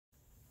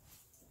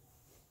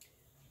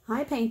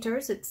Hi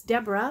painters, it's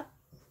Deborah.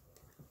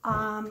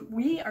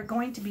 We are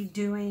going to be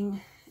doing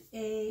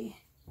a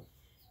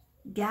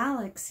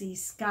galaxy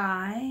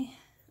sky.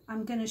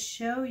 I'm going to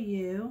show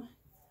you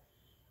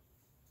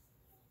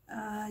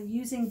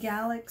using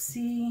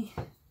galaxy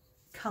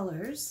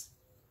colors.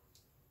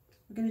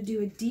 We're going to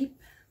do a deep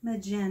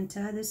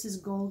magenta. This is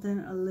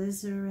golden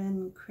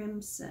alizarin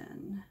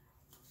crimson.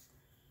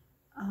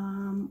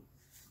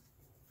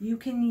 You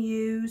can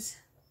use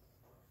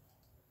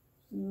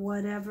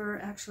whatever,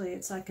 actually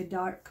it's like a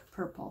dark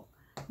purple.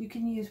 You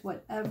can use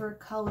whatever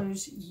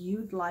colors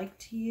you'd like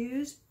to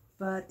use,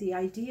 but the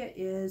idea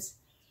is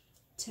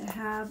to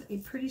have a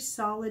pretty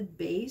solid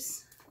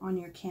base on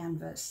your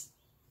canvas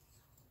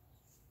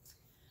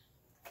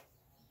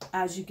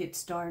as you get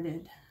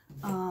started.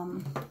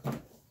 I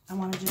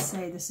want to just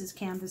say this is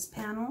canvas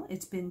panel.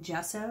 It's been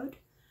gessoed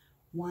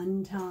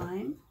one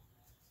time.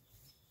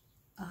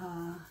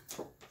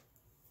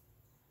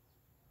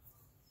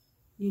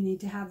 You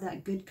need to have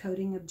that good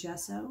coating of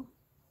gesso,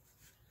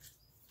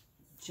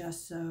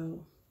 just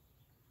so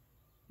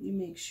you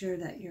make sure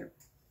that your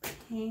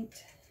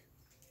paint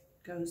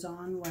goes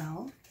on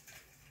well.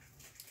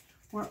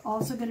 We're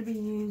also going to be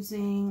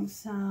using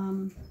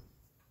some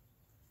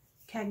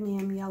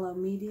cadmium yellow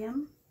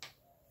medium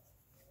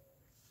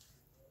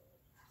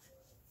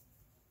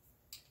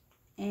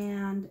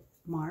and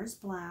Mars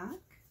black,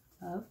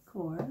 of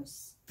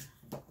course.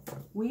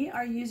 We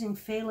are using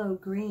phthalo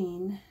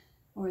green,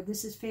 or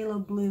this is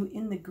phthalo blue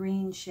in the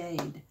green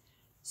shade.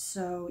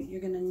 So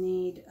you're going to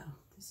need, oh,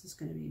 this is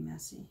going to be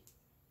messy.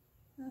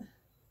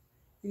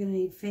 You're going to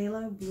need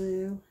phthalo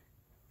blue,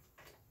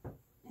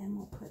 and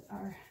we'll put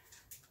our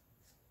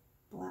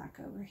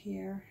black over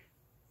here.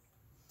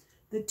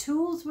 The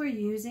tools we're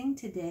using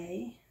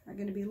today are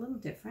going to be a little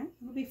different.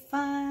 It'll be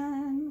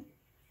fun.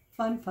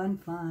 Fun, fun,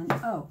 fun.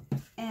 Oh,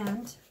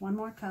 and one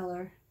more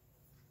color.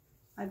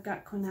 I've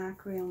got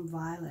quinacridone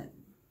violet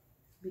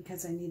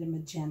because I need a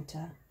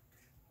magenta.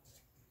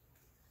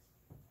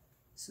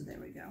 So there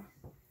we go.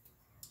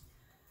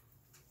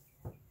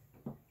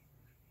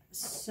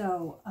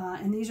 So,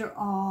 and these are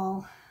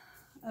all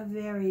a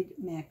varied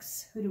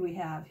mix. Who do we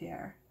have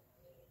here?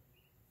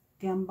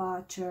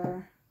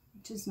 Gambacher,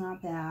 which is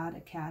not bad,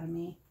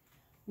 Academy.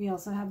 We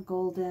also have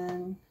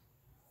golden.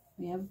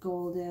 We have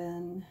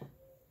golden,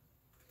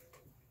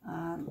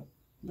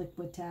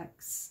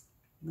 Liquitex,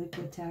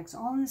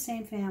 all in the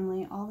same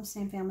family, all the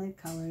same family of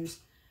colors.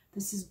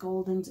 This is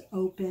Golden's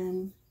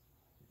Open.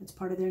 It's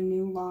part of their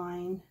new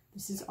line.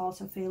 This is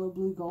also phthalo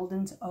blue.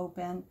 Golden's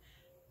Open.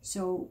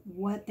 So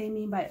what they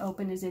mean by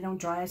open is they don't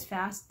dry as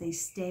fast. They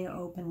stay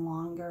open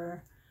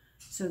longer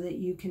so that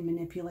you can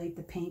manipulate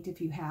the paint if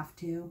you have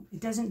to.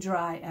 It doesn't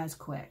dry as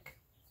quick.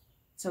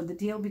 So the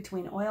deal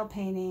between oil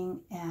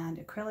painting and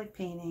acrylic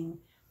painting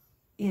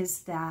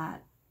is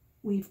that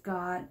we've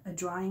got a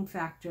drying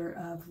factor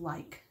of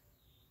like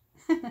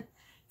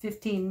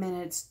 15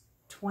 minutes,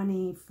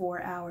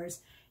 24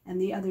 hours, and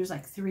the other's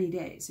like 3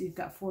 days. So you've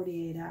got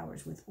 48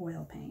 hours with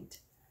oil paint.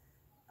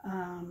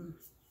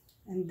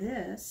 And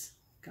this,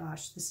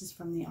 gosh, this is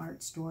from the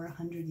art store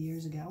 100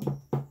 years ago.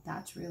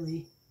 That's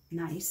really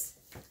nice.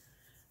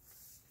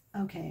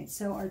 Okay,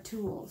 so our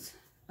tools.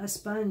 A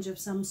sponge of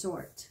some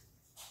sort.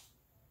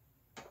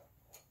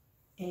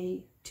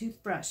 A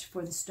toothbrush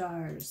for the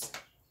stars.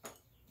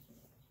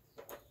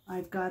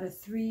 I've got a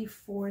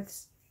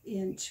 3/4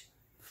 inch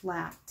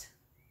flat.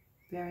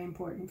 Very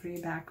important for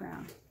your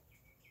background.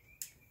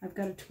 I've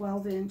got a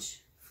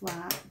 12-inch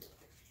flat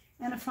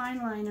and a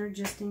fine liner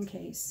just in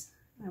case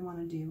I want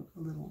to do a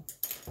little.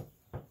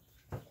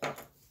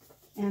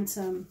 And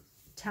some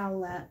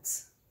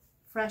towelettes,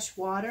 fresh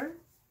water,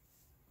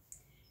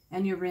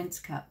 and your rinse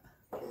cup.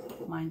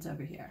 Mine's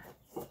over here.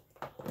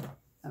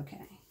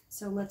 Okay,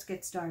 so let's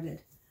get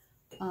started.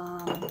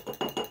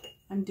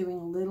 I'm doing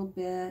a little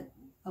bit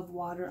of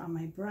water on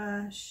my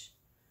brush,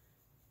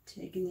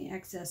 taking the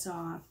excess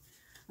off.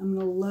 I'm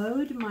going to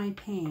load my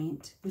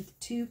paint with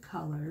 2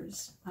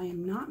 colors. I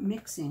am not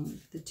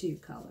mixing the 2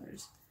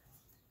 colors,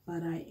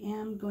 but I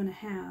am going to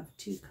have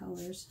 2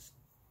 colors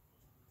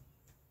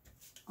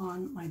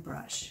on my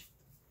brush.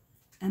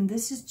 And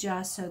this is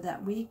just so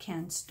that we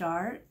can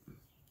start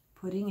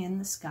putting in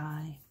the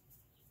sky.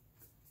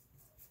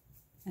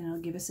 And it'll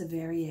give us a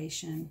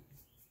variation.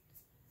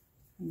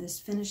 And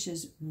this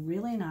finishes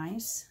really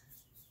nice.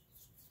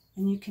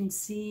 And you can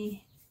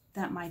see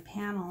that my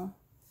panel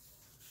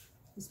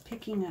is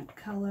picking up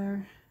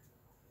color.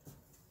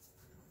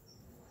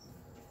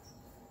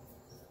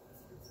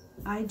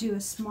 I do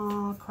a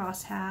small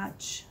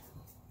crosshatch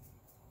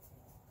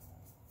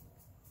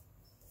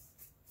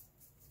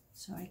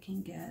so I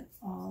can get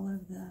all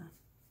of the,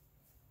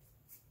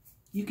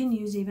 you can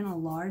use even a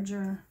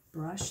larger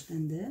brush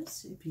than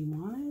this if you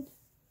wanted.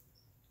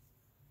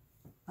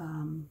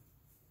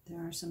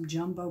 There are some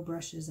jumbo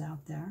brushes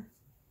out there,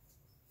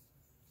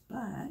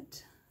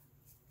 but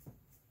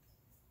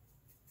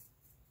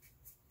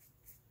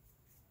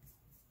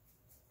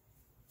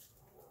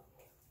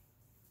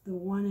the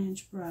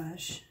 1-inch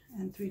brush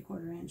and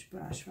 3/4 inch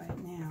brush right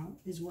now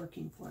is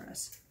working for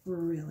us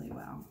really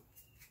well.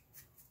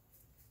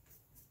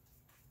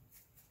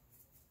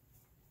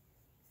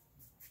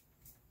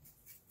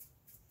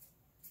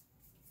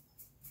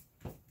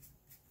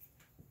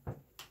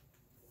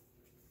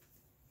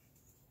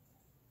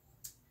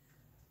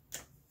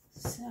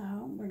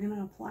 So we're going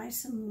to apply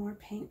some more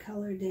paint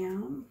color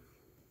down.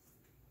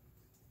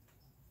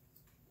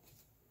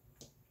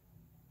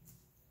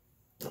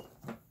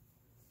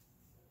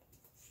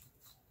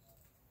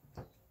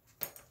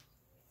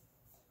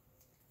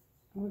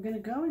 We're going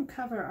to go and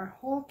cover our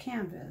whole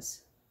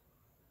canvas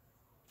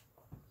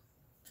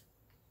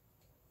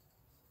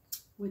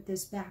with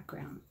this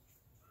background.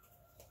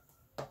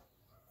 Add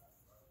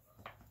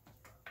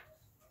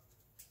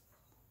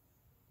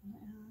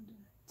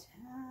a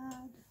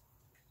tad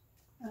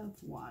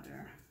of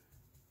water.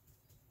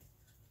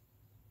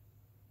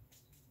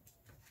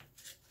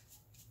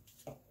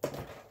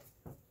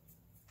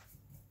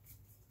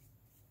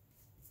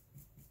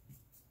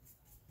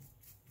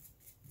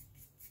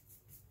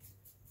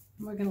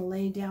 We're going to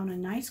lay down a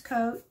nice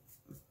coat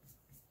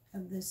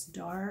of this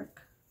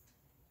dark.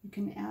 You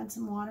can add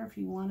some water if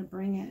you want to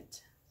bring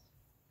it.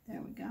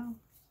 There we go.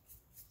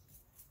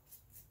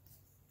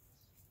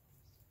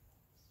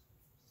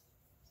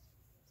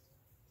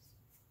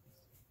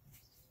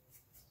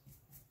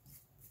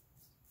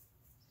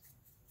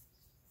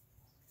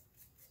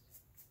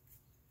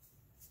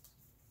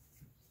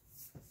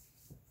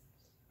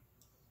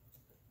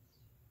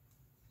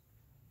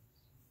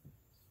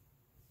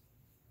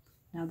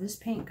 Now this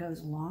paint goes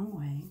a long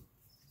way,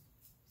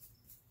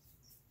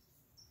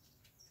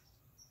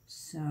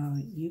 so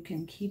you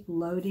can keep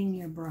loading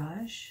your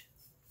brush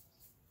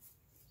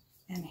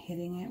and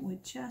hitting it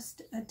with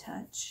just a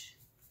touch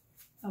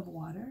of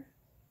water.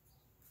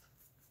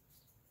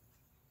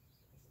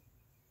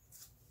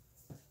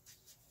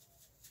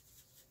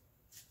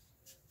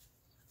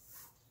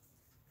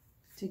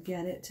 To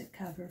get it to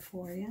cover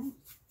for you.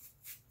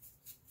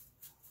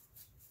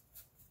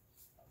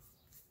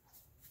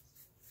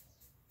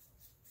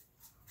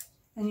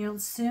 And you'll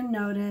soon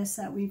notice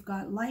that we've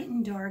got light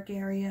and dark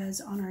areas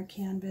on our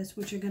canvas,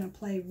 which are going to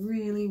play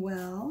really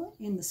well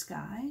in the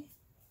sky.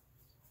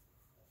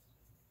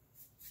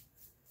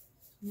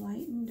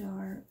 Light and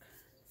dark.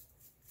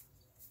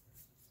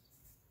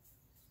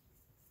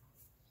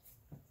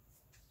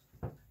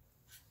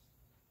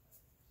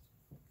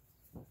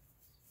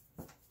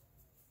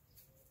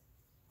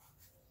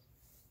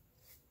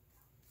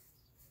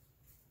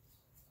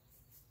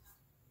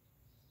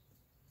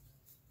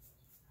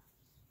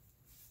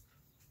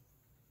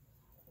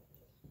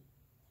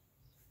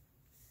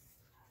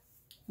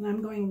 And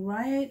I'm going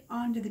right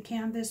onto the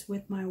canvas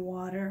with my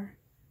water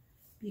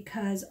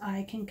because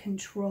I can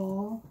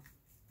control,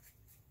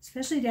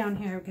 especially down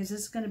here because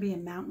this is going to be a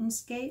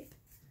mountainscape.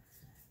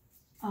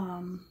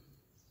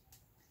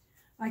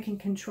 I can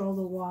control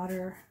the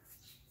water.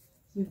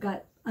 We've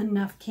got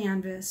enough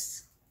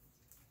canvas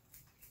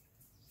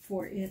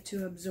for it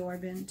to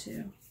absorb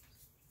into.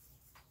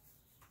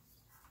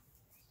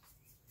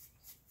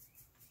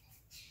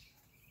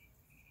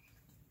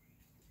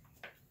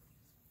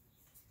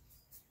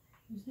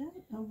 Is that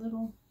a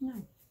little? No,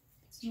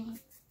 it's not.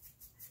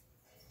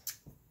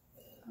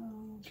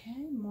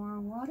 Okay, more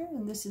water,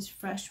 and this is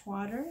fresh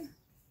water.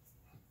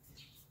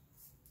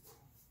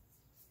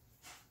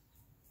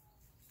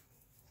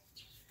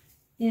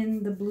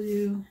 In the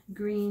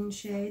blue-green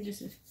shade,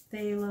 this is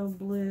phthalo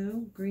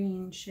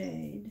blue-green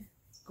shade,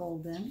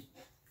 golden.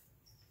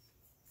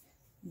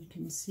 You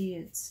can see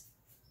its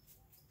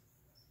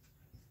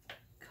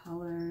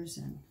colors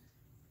and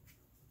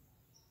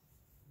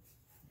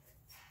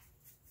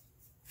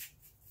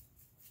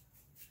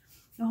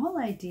the whole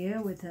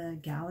idea with a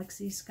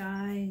galaxy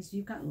sky is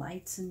you've got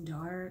lights and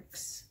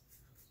darks,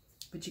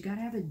 but you got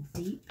to have a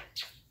deep,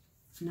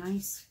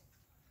 nice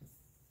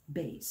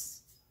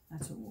base.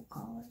 That's what we'll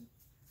call it.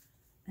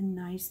 A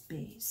nice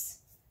base.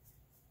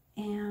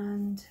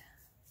 And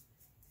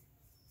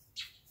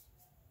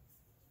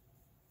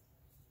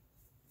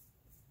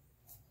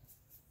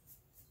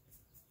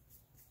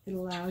it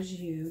allows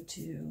you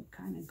to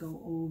kind of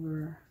go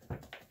over.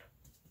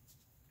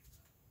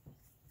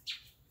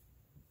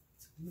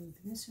 Move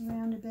this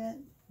around a bit.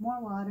 More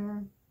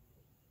water.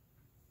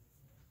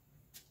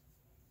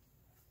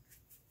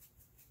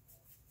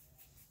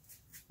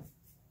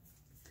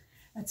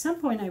 At some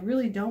point, I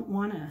really don't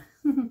want to.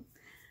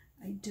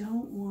 I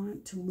don't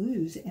want to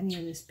lose any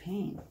of this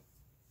paint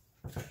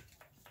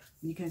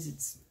because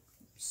it's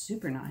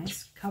super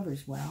nice,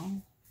 covers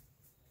well,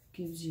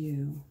 gives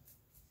you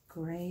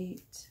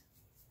great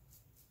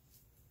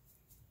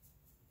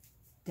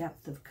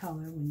depth of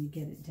color when you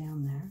get it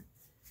down there.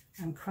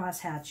 I'm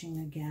cross-hatching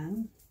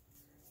again.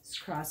 This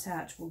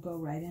cross-hatch will go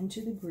right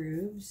into the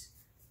grooves,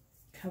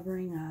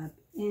 covering up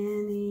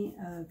any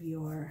of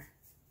your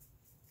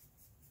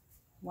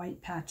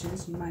white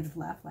patches you might have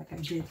left, like I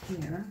did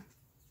here.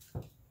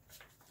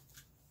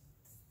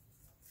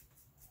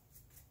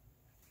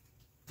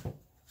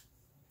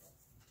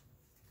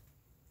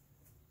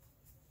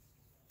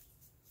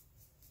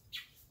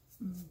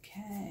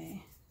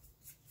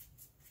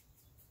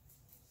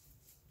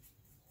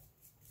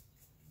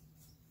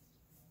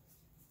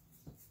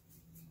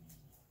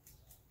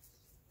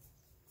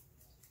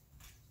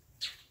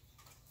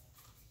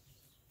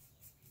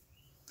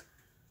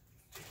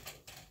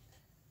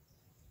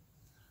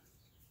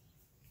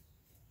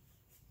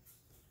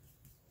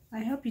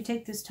 hope you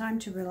take this time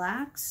to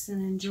relax and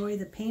enjoy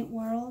the paint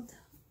world.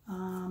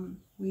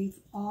 We've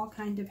all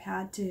kind of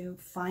had to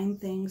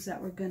find things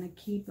that were going to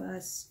keep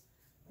us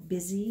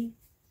busy.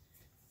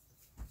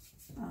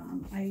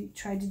 I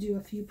tried to do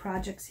a few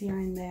projects here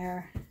and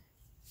there,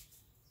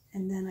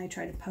 and then I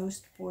try to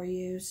post for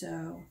you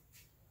so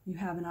you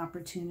have an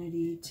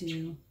opportunity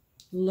to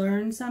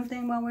learn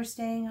something while we're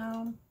staying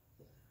home.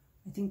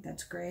 I think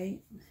that's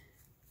great,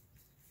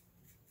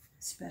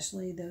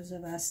 especially those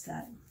of us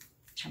that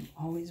have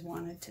always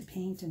wanted to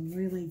paint and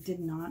really did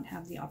not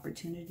have the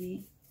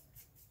opportunity.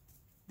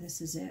 This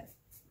is it.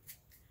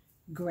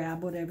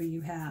 Grab whatever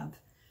you have.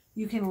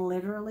 You can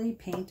literally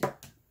paint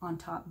on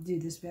top, do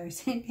this very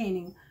same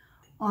painting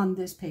on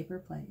this paper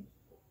plate.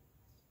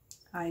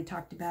 I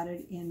talked about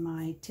it in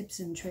my tips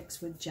and tricks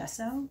with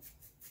gesso.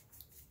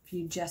 If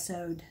you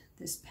gessoed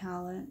this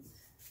palette,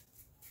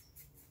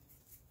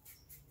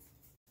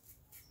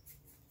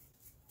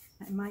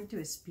 I might do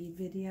a speed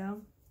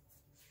video.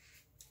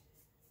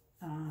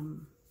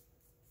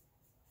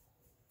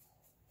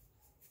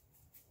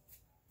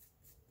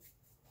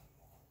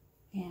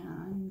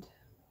 And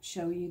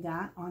show you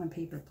that on a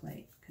paper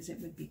plate, because it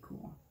would be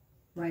cool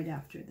right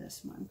after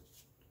this one.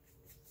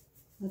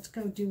 Let's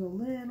go do a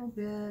little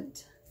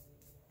bit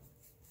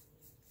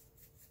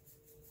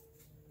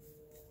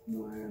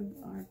more of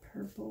our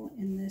purple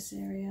in this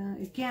area.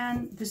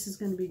 Again, this is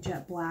going to be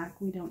jet black.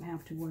 We don't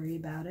have to worry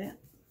about it.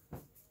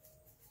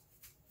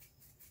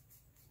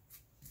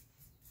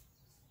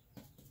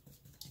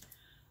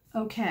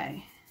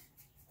 Okay.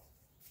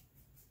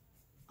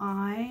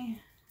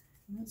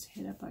 Let's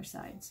hit up our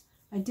sides.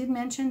 I did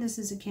mention this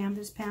is a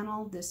canvas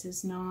panel. This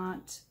is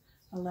not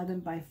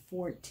 11 by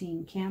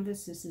 14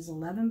 canvas. This is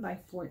 11 by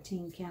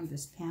 14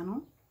 canvas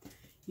panel.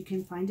 You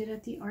can find it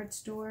at the art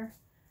store.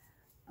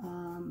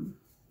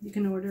 You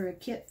can order a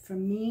kit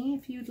from me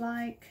if you'd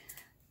like,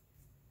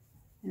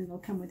 and it'll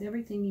come with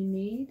everything you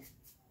need.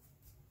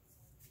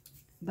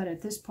 But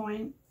at this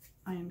point,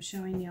 I am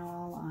showing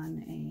y'all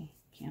on a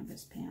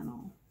canvas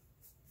panel.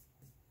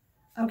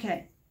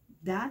 Okay,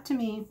 that to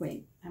me,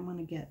 wait, I want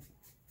to get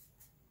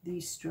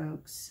these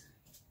strokes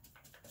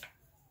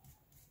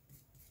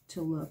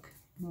to look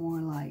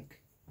more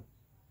like,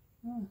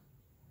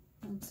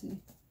 let's see,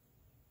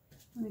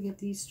 I'm going to get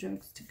these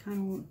strokes to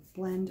kind of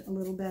blend a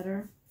little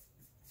better.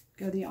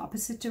 Go the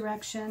opposite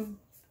direction.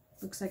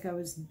 Looks like I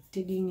was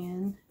digging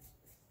in.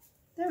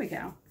 There we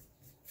go.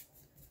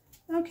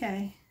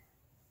 Okay,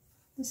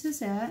 this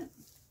is it.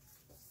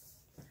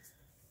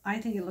 I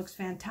think it looks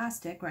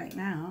fantastic right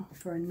now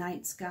for a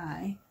night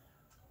sky.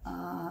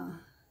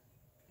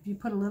 If you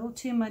put a little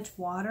too much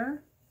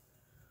water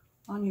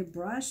on your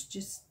brush,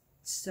 just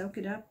soak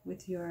it up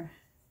with your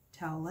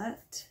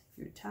towelette,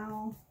 your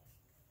towel.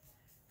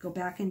 Go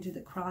back into the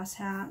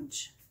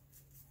crosshatch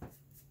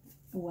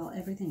while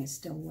everything is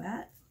still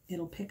wet.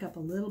 It'll pick up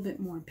a little bit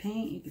more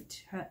paint.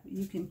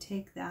 You can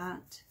take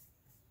that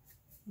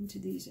into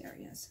these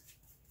areas.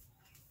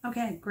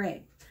 Okay,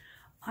 great.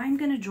 I'm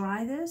going to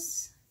dry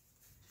this,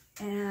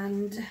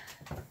 and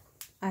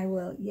I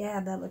will, yeah,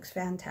 that looks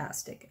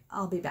fantastic.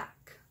 I'll be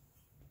back.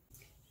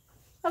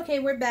 Okay,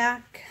 we're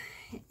back,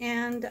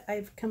 and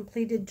I've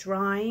completed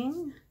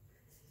drying.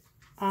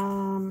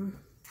 I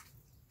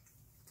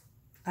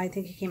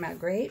think it came out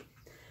great.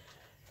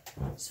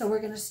 So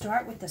we're going to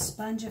start with the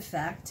sponge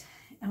effect,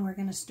 and we're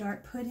going to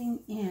start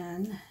putting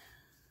in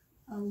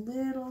a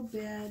little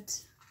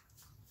bit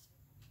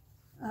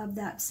of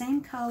that same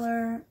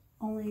color,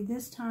 only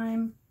this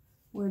time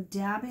we're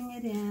dabbing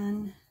it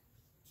in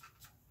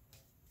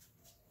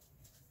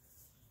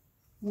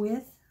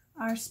with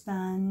our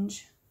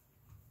sponge.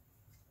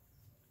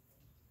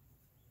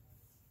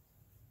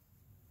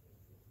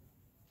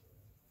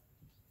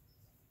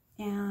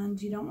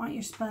 And you don't want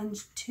your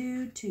sponge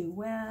too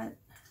wet.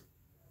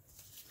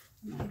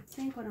 And I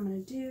think what I'm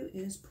going to do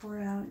is pour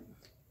out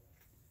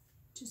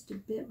just a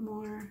bit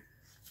more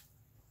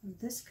of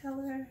this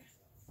color,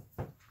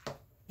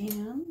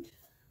 and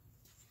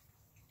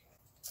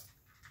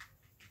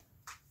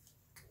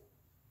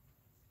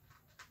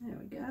there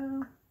we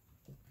go.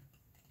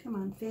 Come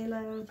on,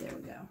 phthalo. There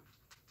we go.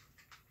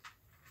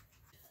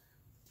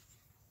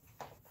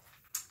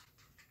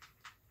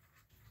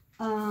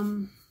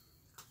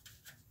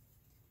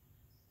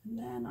 And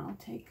then I'll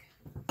take,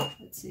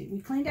 let's see, we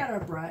cleaned out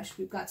our brush.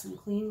 We've got some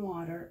clean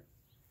water.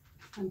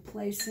 I'm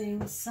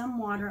placing some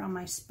water on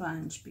my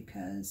sponge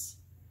because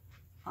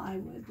I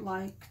would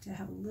like to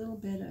have a little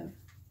bit of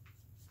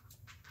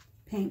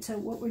paint. So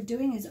what we're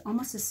doing is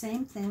almost the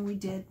same thing we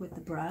did with the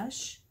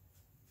brush.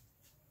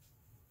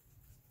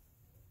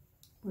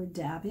 We're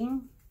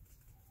dabbing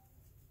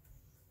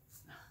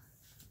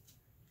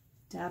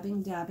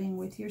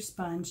with your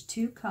sponge,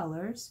 2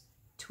 colors,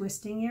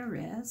 twisting your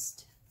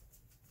wrist.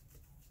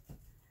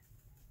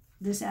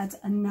 This adds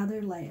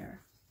another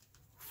layer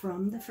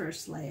from the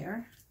first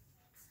layer,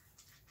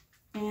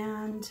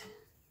 and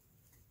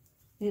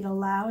it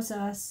allows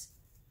us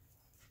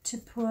to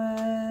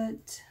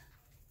put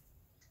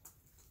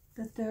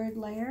the 3rd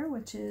layer,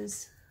 which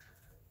is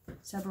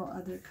several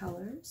other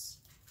colors.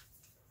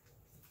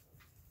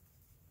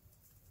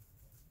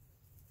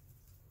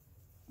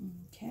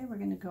 Okay, we're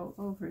going to go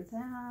over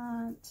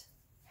that.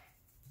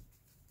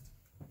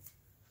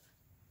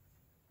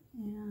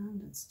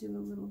 And let's do a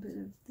little bit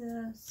of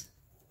this.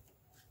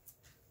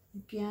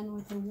 Again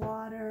with the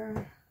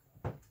water.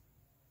 And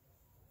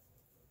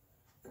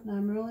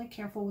I'm really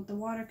careful with the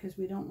water because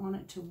we don't want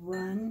it to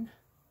run.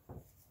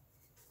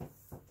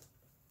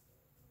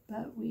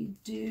 But we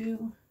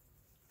do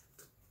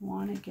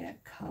want to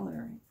get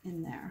color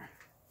in there.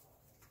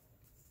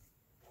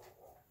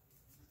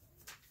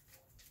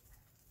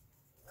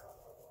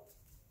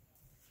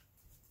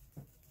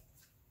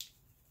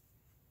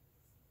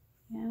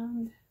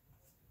 And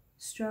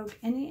stroke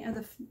any of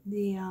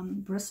the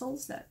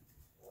bristles that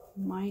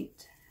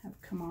might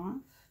have come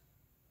off.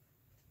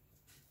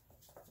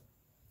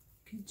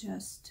 You could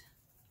just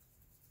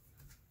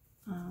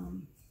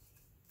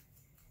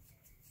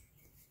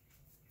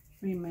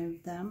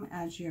remove them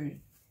as you're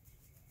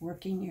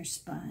working your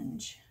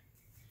sponge.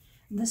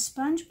 The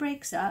sponge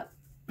breaks up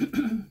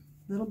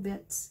little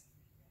bits.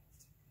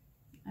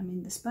 I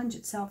mean, the sponge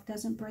itself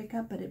doesn't break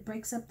up, but it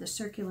breaks up the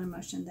circular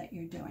motion that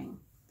you're doing.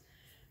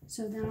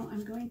 So now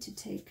I'm going to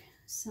take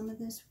some of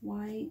this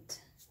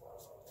white,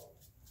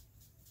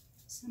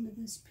 some of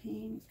this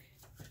pink,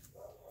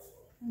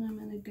 and I'm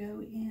going to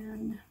go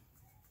in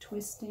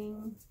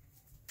twisting.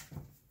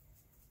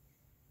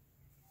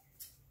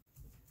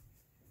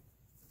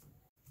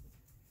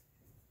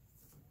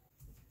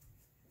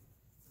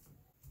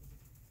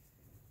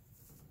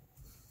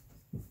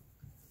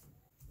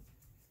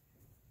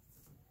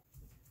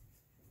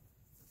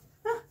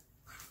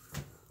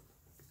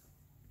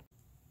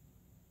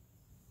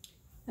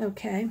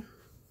 Okay,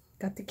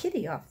 got the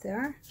kitty off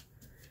there.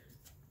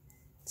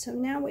 So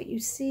now what you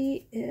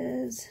see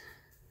is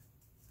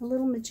a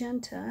little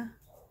magenta,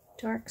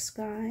 dark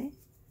sky,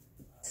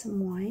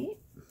 some white,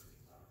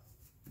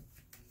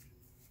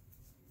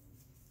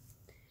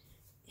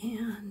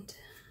 and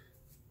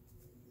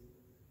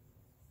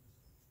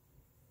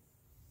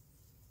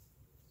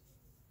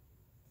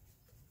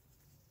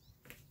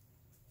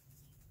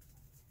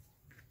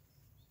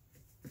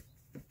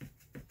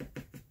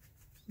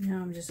now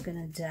I'm just going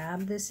to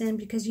dab this in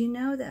because you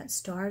know that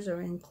stars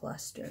are in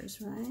clusters,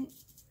 right?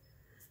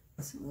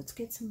 So let's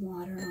get some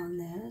water on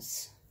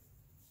this.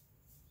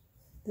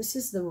 This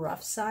is the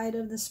rough side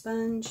of the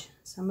sponge.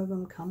 Some of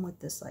them come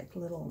with this like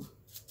little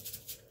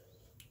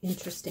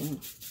interesting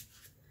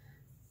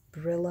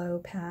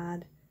Brillo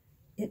pad.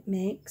 It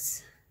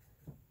makes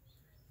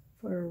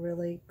for a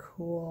really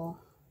cool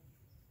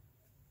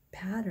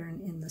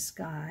pattern in the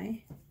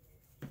sky.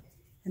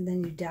 And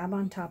then you dab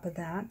on top of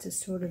that to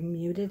sort of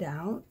mute it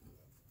out.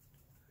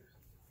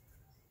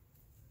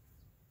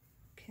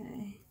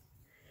 Okay.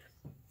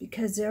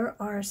 Because there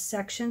are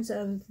sections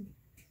of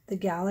the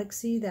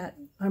galaxy that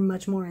are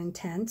much more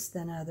intense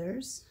than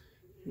others.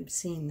 You've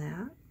seen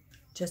that.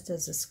 Just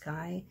as the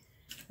sky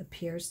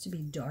appears to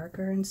be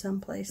darker in some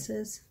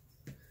places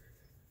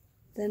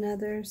than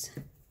others.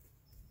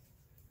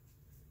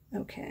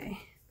 Okay.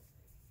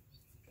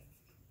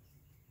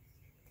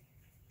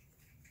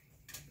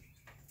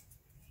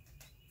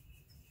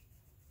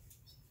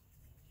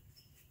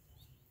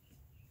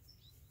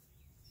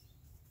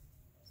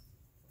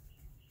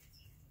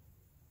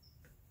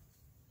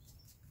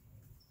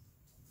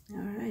 All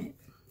right,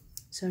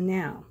 so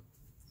now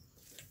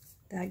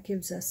that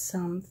gives us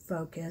some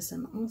focus,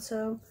 and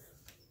also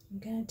I'm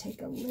going to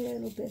take a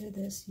little bit of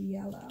this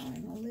yellow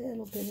and a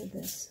little bit of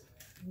this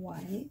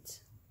white.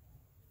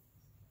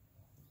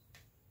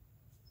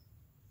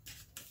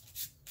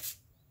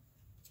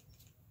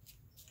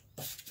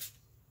 I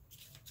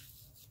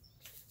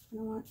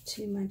don't want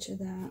too much of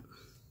that,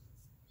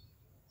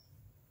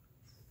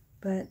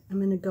 but I'm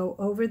going to go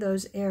over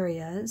those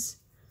areas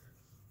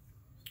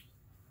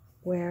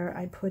where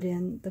I put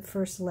in the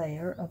first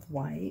layer of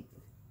white,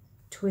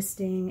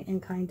 twisting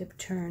and kind of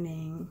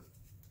turning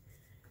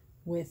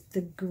with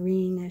the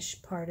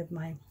greenish part of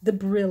the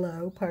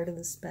Brillo part of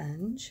the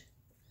sponge.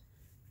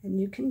 And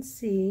you can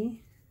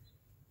see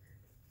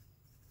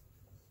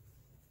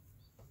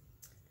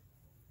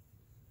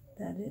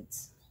that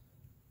it's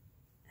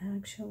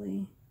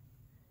actually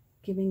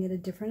giving it a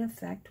different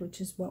effect,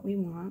 which is what we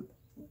want.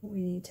 We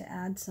need to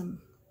add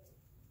some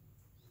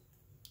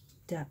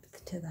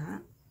depth to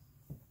that.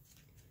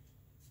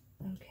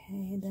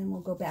 Okay, then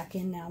we'll go back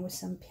in now with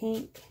some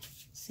pink.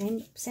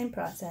 Same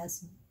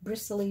process.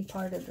 Bristly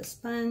part of the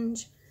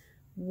sponge,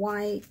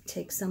 white,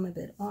 take some of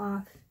it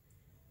off,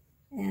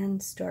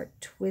 and start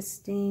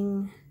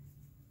twisting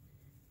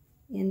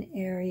in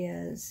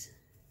areas.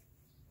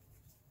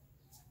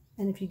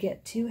 And if you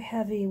get too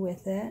heavy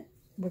with it,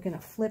 we're going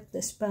to flip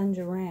the sponge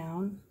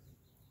around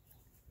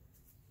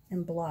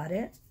and blot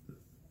it,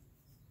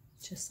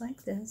 just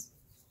like this.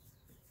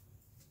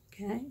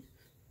 Okay.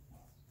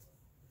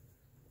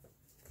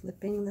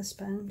 Flipping the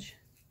sponge.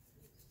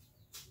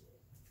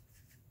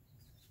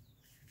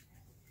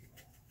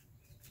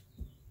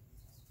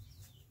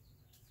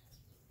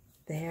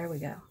 There we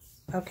go.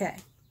 Okay.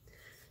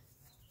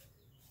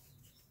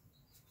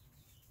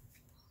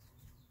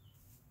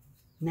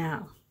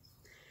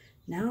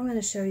 Now I'm going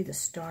to show you the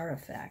star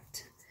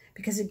effect.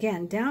 Because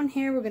again, down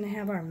here we're going to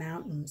have our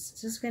mountains.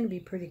 This is going to be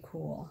pretty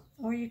cool.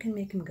 Or you can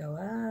make them go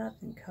up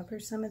and cover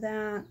some of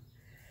that.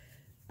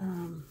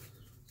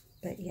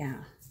 But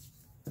yeah.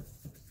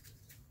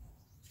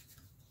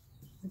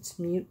 Let's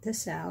mute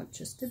this out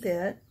just a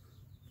bit.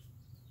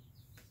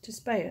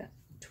 Just by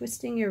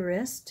twisting your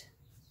wrist.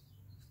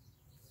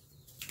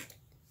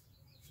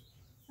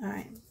 All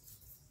right.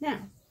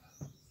 Now,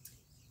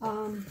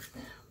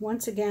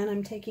 once again,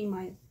 I'm taking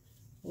my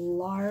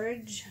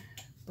large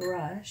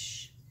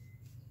brush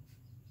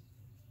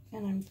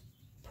and I'm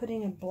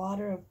putting a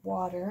blotter of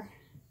water.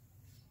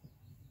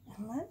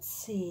 And let's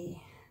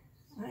see,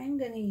 I'm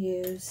going to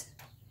use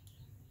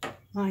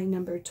my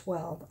number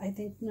 12. I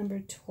think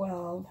number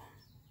 12.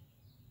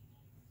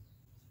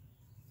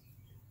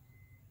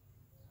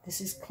 This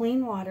is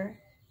clean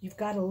water. You've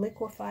got to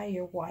liquefy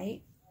your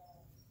white.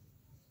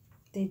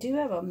 They do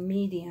have a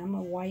medium,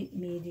 a white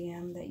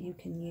medium that you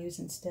can use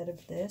instead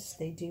of this.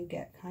 They do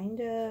get kind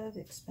of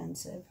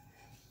expensive.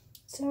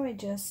 So I'm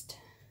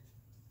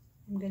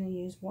going to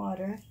use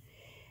water.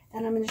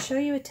 And I'm going to show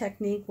you a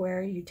technique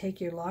where you take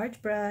your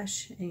large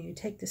brush and you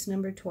take this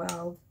number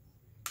 12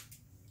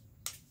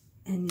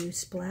 and you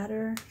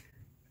splatter.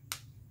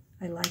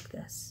 I like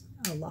this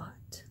a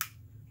lot.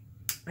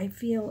 I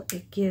feel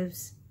it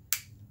gives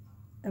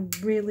a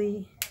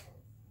really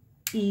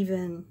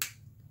even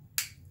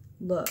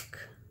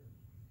look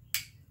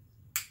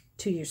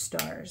to your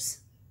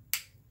stars.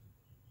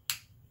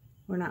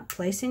 We're not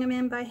placing them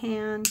in by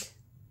hand,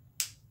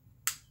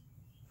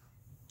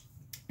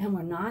 and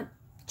we're not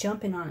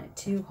jumping on it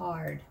too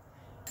hard,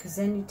 because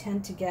then you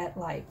tend to get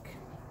like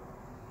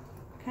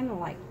kind of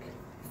like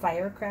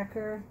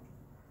firecracker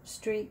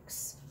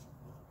streaks.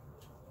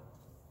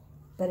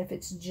 But if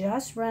it's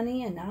just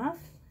runny enough,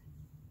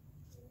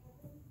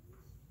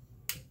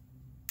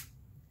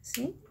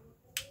 see?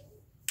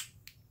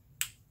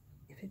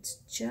 It's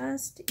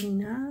just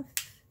enough.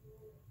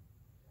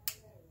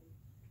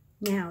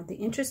 Now, the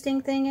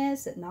interesting thing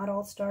is that not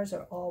all stars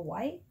are all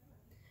white.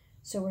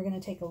 So we're going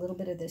to take a little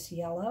bit of this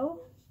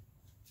yellow.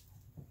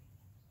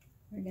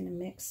 We're going to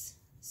mix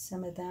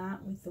some of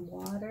that with the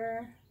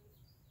water.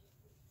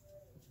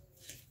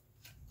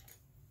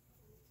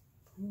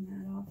 Clean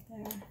that off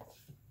there.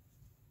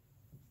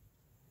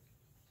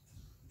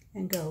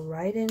 And go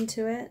right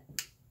into it.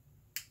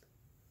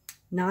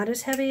 Not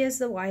as heavy as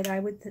the white, I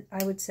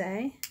would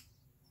say.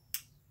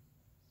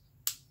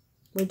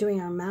 We're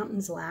doing our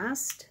mountains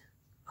last,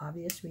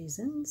 obvious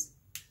reasons.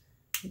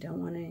 We don't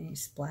want any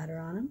splatter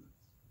on them.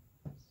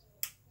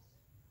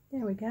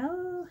 There we go.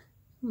 Oh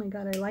my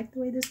God, I like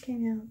the way this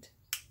came out.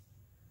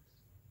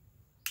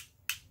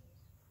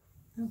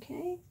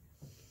 Okay.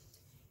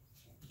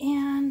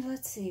 And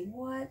let's see,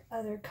 what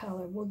other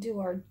color? We'll do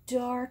our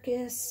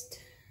darkest,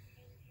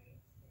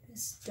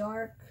 this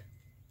dark,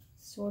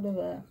 sort of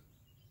a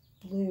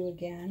blue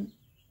again.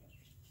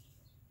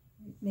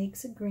 It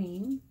makes a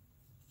green,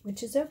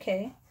 which is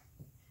okay.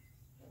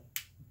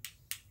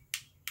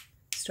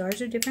 Stars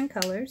are different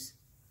colors.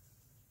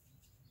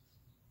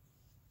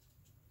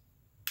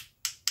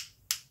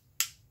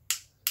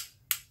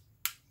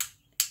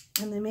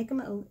 And they make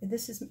them,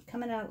 this is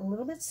coming out a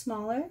little bit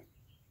smaller.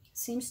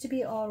 Seems to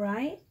be all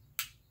right.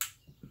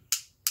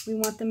 We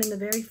want them in the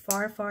very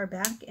far, far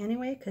back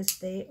anyway, because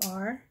they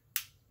are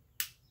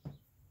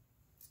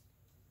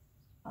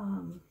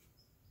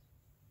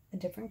a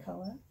different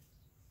color.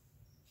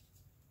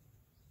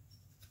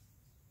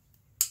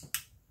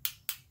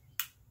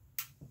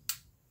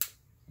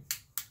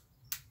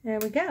 There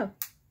we go.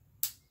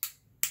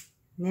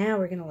 Now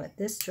we're going to let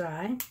this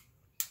dry.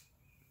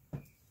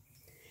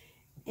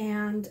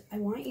 And I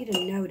want you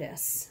to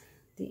notice,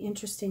 the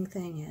interesting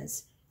thing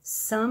is,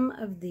 some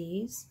of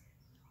these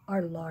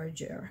are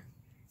larger,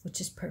 which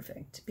is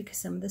perfect because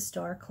some of the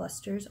star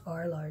clusters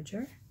are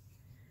larger.